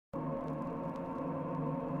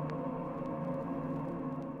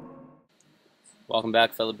Welcome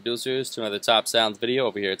back, fellow producers, to another TopSounds video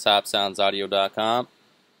over here at TopSoundsAudio.com.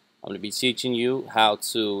 I'm going to be teaching you how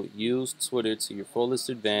to use Twitter to your fullest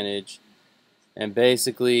advantage and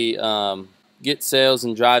basically get sales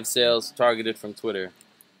and drive sales targeted from Twitter.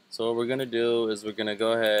 So what we're going to do is we're going to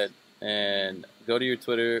go ahead and go to your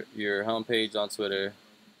Twitter, your homepage on Twitter,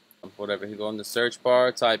 whatever. You go in the search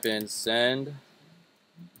bar, type in "send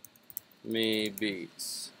me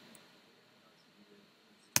beats."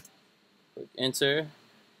 Click enter.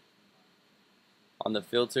 On the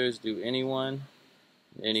filters, do anyone,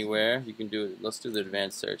 anywhere. You can do it. Let's do the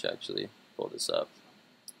advanced search actually. Pull this up.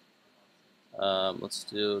 Let's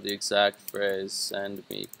do the exact phrase, "send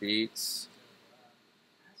me beats."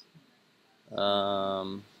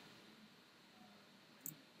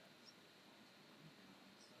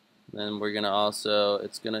 Then we're gonna also,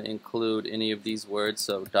 it's gonna include any of these words,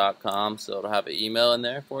 so .com, so it'll have an email in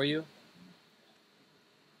there for you.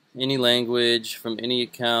 Any language from any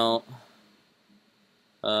account,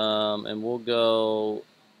 and we'll go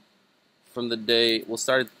from the date. We'll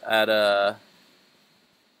start at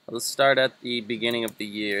let's start at the beginning of the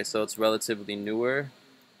year, so it's relatively newer.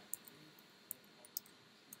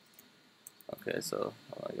 Okay, so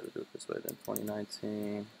I gotta do it this way then.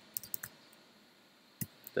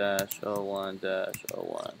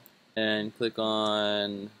 2019-01-01, and click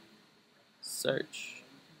on search.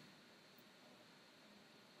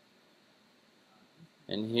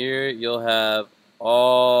 And here you'll have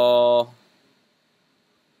all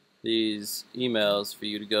these emails for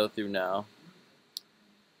you to go through now.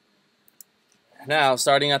 Now,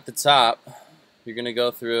 starting at the top, you're going to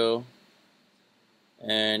go through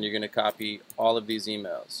and you're going to copy all of these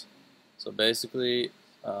emails. So basically,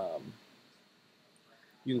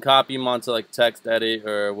 you can copy them onto like TextEdit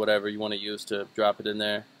or whatever you want to use to drop it in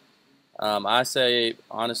there. I say,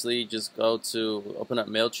 honestly, just go to open up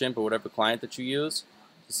MailChimp or whatever client that you use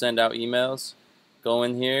to send out emails. Go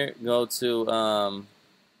in here, go to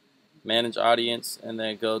manage audience, and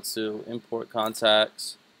then go to import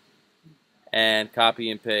contacts and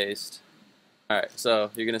copy and paste. Alright,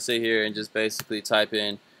 so you're going to sit here and just basically type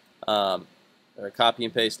in or copy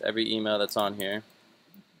and paste every email that's on here.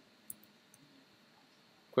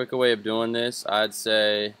 Quicker way of doing this, I'd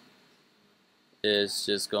say, is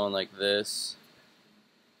just going like this.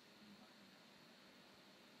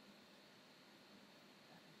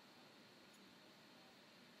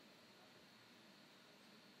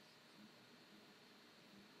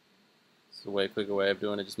 It's a way quicker way of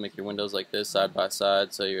doing it. Just make your windows like this side by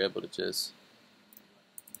side so you're able to just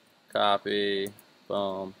copy,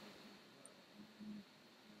 boom.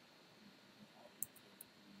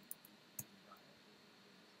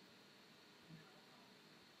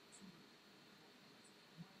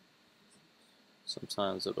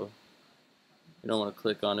 Sometimes you don't want to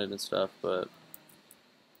click on it and stuff, but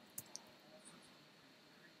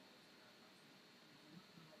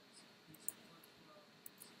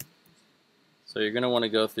so you're going to want to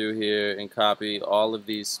go through here and copy all of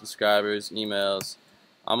these subscribers' emails.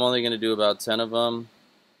 I'm only going to do about 10 of them.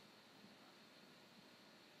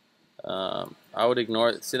 I would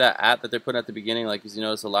ignore, see that at that they're putting at the beginning, like, because you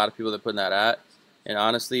notice a lot of people that are putting that at, and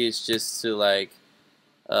honestly it's just to like,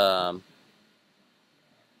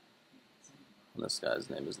 this guy's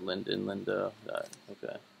name is Lindo,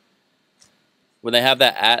 okay. When they have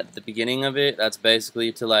that at the beginning of it, that's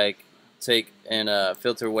basically to like take and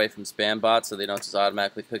filter away from spam bots so they don't just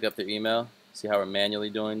automatically pick up their email. See how we're manually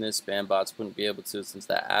doing this? Spam bots wouldn't be able to since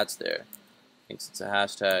that at's there. Thinks it's a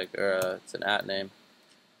hashtag or it's an at name.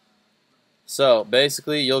 So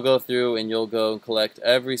basically you'll go through and you'll go and collect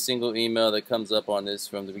every single email that comes up on this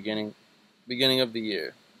from the beginning of the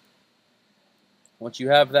year. Once you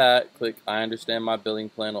have that, click "I understand my billing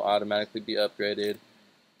plan will automatically be upgraded."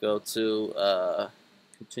 Go to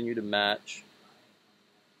continue to match.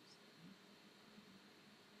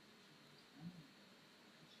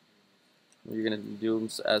 You're going to do them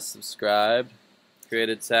as subscribed. Create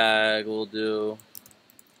a tag. We'll do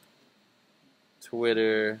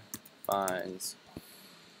Twitter finds.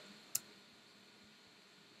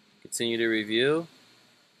 Continue to review.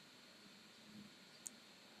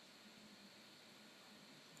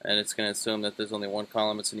 And it's going to assume that there's only one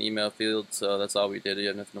column. It's an email field, so that's all we did. You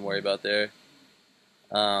have nothing to worry about there.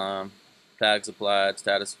 Tags applied,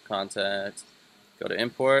 status of contact. Go to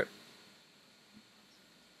import.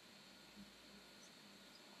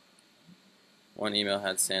 One email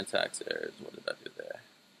had syntax errors. What did I do there?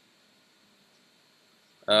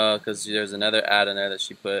 Oh, because there's another ad in there that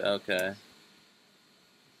she put. Okay.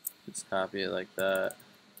 Just copy it like that.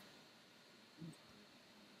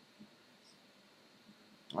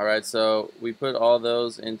 Alright, so we put all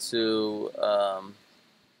those into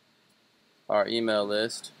our email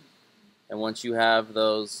list. And once you have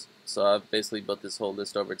those, so I've basically built this whole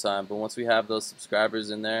list over time, but once we have those subscribers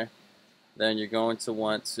in there, then you're going to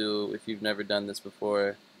want to, if you've never done this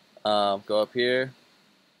before, go up here,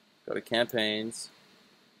 go to campaigns,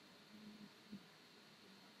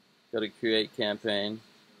 go to create campaign,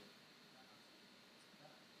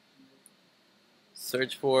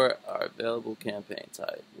 search for our available campaign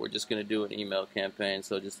type. We're just going to do an email campaign,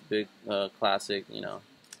 so just a big classic, email.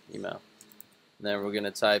 And then we're going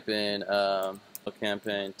to type in a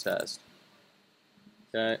campaign test.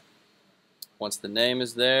 Okay. Once the name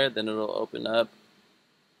is there, then it'll open up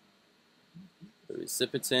the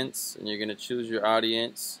recipients, and you're going to choose your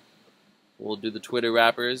audience. We'll do the Twitter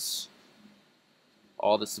wrappers,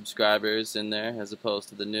 all the subscribers in there, as opposed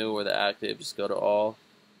to the new or the active. Just go to all.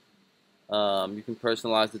 You can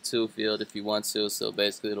personalize the to field if you want to, so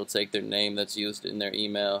basically it'll take their name that's used in their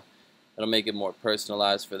email. It'll make it more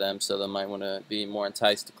personalized for them, so they might want to be more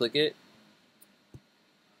enticed to click it.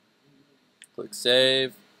 Click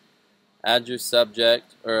save. Add your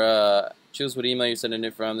subject, or choose what email you're sending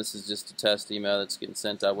it from. This is just a test email that's getting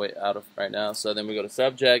sent out of right now. So then we go to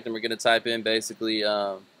subject, and we're going to type in basically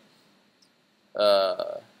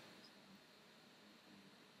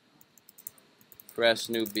fresh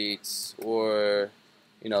new beats, or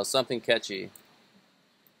something catchy.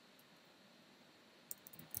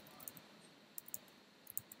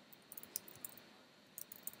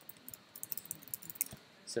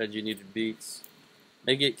 Said you needed beats.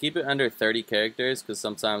 Keep it under 30 characters, because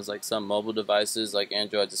sometimes like some mobile devices like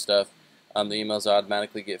Androids and stuff, the emails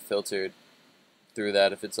automatically get filtered through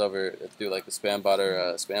that if it's over through like a spam bot or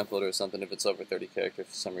a spam filter or something, if it's over 30 characters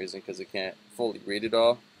for some reason, because it can't fully read it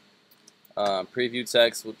all. Preview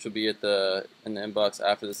text, which will be in the inbox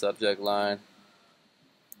after the subject line.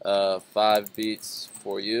 5 beats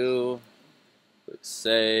for you. Click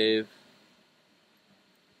save.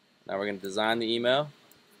 Now we're going to design the email.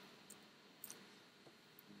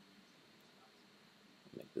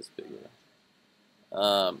 Make this bigger.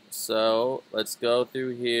 So let's go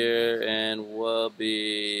through here, and we'll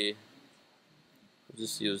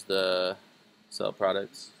just use the sell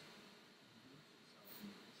products.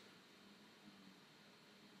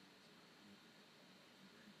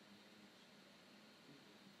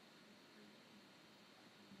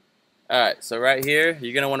 Alright, so right here,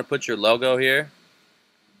 you're going to want to put your logo here.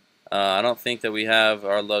 I don't think that we have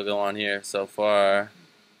our logo on here so far.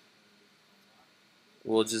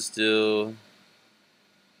 We'll just do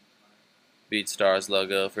BeatStars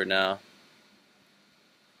logo for now.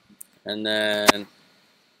 And then,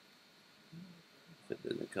 if it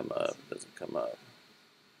doesn't come up, it doesn't come up.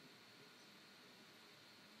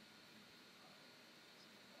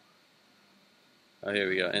 Oh, here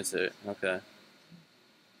we go, insert, okay.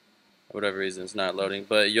 For whatever reason, it's not loading,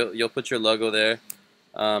 but you'll put your logo there.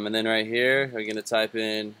 And then right here, we're going to type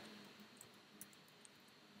in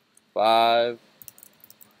 5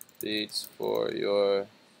 beats for your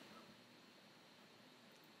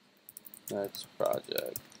next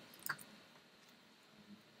project.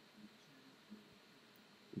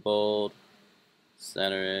 Bold,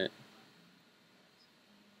 center it,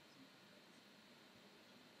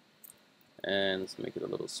 and let's make it a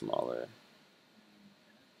little smaller.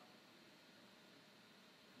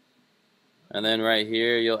 And then right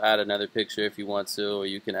here, you'll add another picture if you want to, or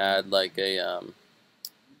you can add like a, I'm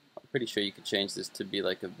pretty sure you could change this to be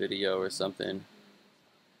like a video or something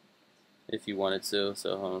if you wanted to.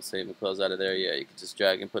 So hold on, save and close out of there. Yeah, you could just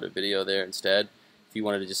drag and put a video there instead. If you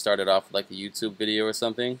wanted to just start it off with like a YouTube video or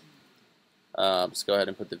something, just go ahead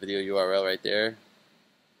and put the video URL right there.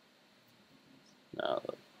 Now,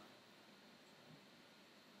 look.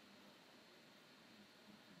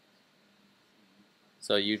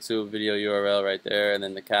 So YouTube video URL right there, and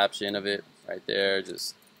then the caption of it right there.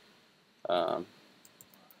 Just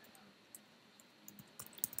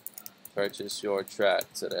purchase your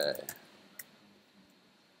track today.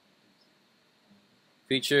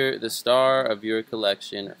 Feature the star of your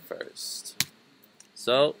collection first.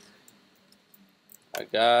 So I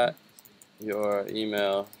got your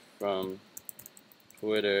email from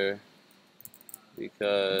Twitter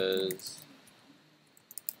because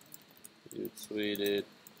you tweeted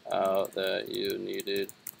out that you needed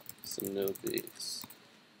some new beats.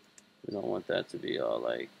 We don't want that to be all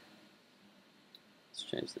like, let's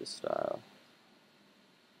change this style.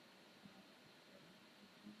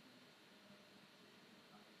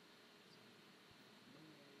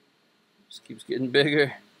 Just keeps getting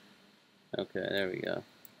bigger. Okay, there we go.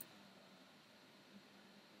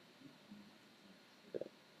 Okay,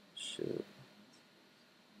 shoot.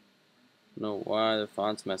 Don't know why the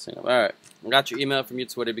font's messing up. Alright, I got your email from your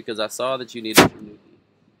Twitter because I saw that you needed some new beats.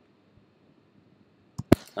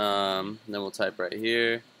 Then we'll type right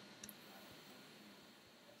here.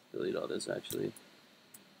 Delete all this actually.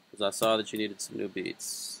 Because I saw that you needed some new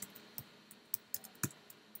beats.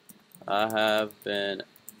 I have been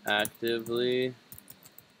actively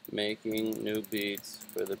making new beats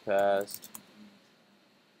for the past.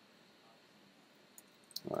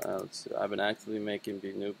 Let's see. I've been actively making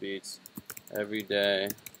new beats every day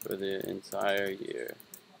for the entire year,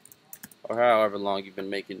 or however long you've been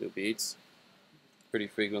making new beats. Pretty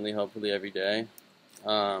frequently, hopefully every day.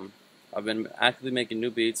 I've been actively making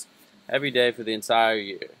new beats every day for the entire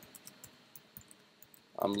year.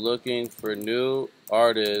 I'm looking for new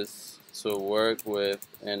artists to work with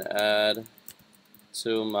and add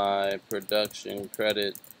to my production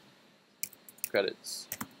credits.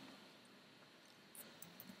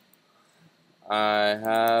 I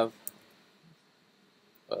have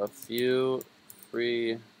a few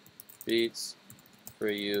free beats for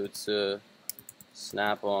you to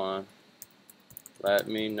snap on. Let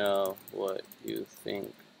me know what you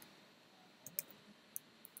think.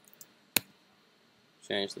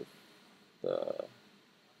 Change the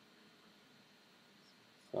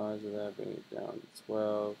size of that, bring it down to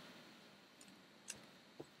 12.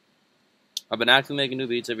 I've been actively making new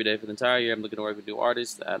beats every day for the entire year. I'm looking to work with new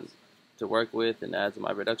artists to work with and add to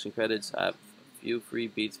my production credits. I have a few free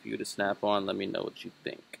beats for you to snap on. Let me know what you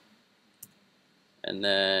think. And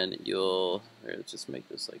then here, let's just make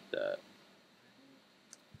this like that.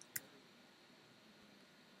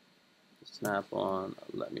 Snap on,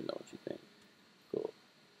 let me know what you think.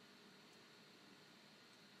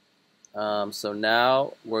 Cool. So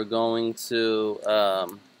now we're going to,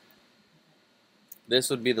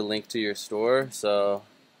 this would be the link to your store. So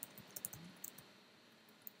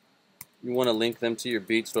you want to link them to your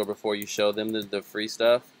beat store before you show them the free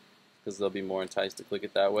stuff, because they'll be more enticed to click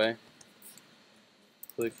it that way.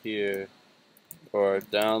 Click here or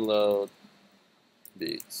download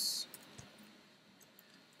beats.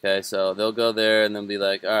 Okay, so they'll go there and they'll be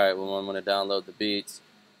like, alright, well, I'm going to download the beats.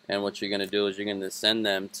 And what you're going to do is you're going to send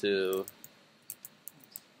them to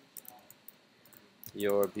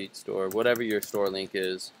your beat store, whatever your store link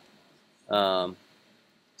is.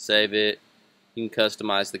 Save it. You can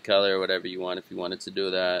customize the color or whatever you want if you wanted to do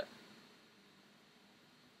that.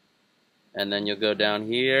 And then you'll go down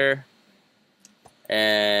here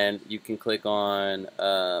and you can click on,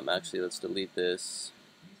 actually, let's delete this.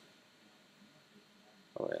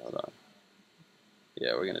 Oh, wait, hold on.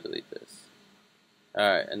 Yeah, we're going to delete this.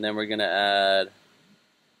 Alright, and then we're going to add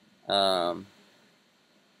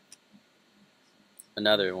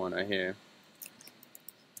another one right here.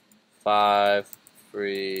 5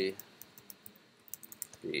 free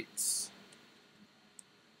beats.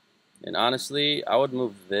 And honestly, I would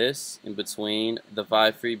move this in between the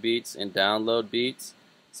 5 free beats and download beats.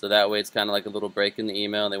 So that way it's kind of like a little break in the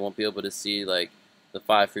email and they won't be able to see like the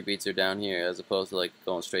 5 free beats are down here, as opposed to like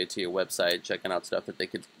going straight to your website, checking out stuff that they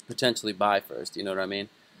could potentially buy first. You know what I mean?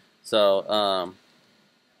 So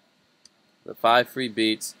the 5 free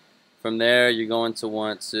beats. From there, you're going to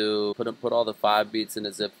want to put all the 5 beats in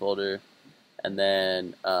a zip folder, and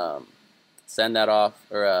then send that off,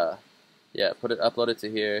 or upload it to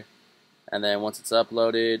here. And then once it's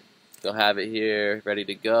uploaded, you'll have it here ready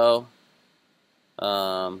to go.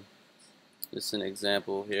 Just an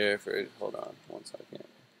example here for, hold on one second.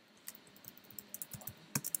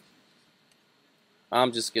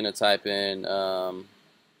 I'm just going to type in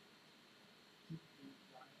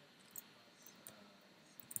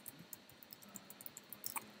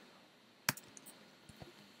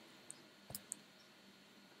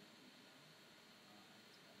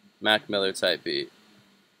Mac Miller type beat.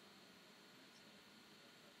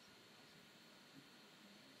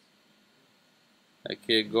 Hey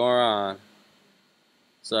kid Goron.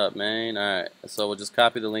 What's up, man? Alright, so we'll just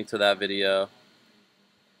copy the link to that video.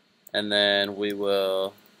 And then we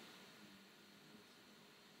will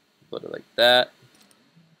put it like that.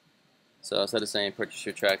 So instead of saying purchase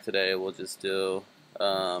your track today, we'll just do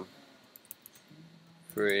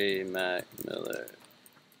free Mac Miller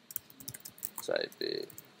type beat.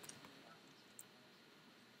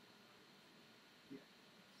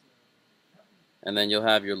 And then you'll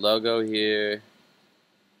have your logo here.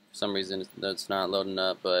 For some reason that's not loading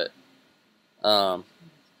up, but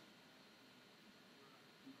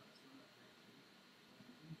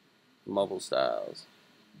mobile styles.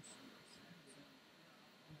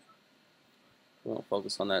 We won't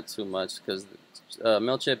focus on that too much because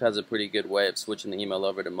MailChimp has a pretty good way of switching the email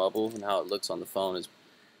over to mobile, and how it looks on the phone is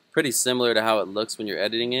pretty similar to how it looks when you're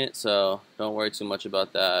editing it, so don't worry too much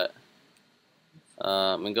about that.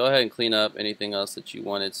 And go ahead and clean up anything else that you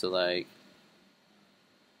wanted to like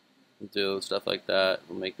do, stuff like that.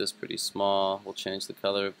 We'll make this pretty small. We'll change the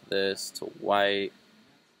color of this to white,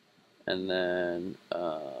 and then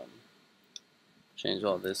change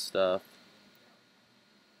all this stuff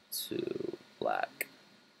to black.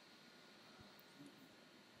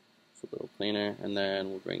 It's a little cleaner, and then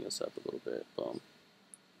we'll bring this up a little bit. Boom.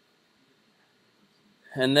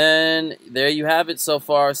 And then there you have it so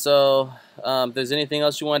far. So if there's anything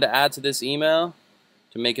else you wanted to add to this email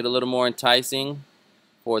to make it a little more enticing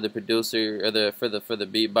for the producer or for the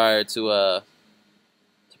beat buyer to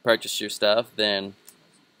purchase your stuff, then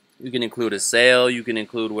you can include a sale. You can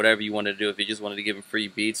include whatever you want to do. If you just wanted to give them free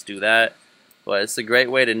beats, do that. But it's a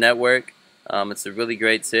great way to network. It's a really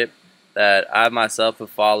great tip that I myself have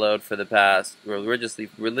followed for the past,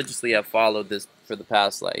 religiously have followed this for the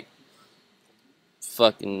past like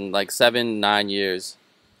fucking like 7-9 years.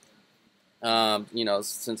 You know,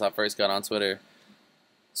 since I first got on Twitter.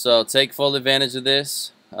 So take full advantage of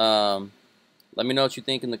this. Let me know what you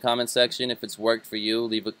think in the comment section. If it's worked for you,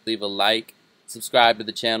 leave a like. Subscribe to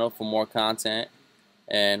the channel for more content,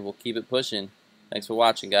 and we'll keep it pushing. Thanks for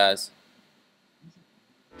watching, guys.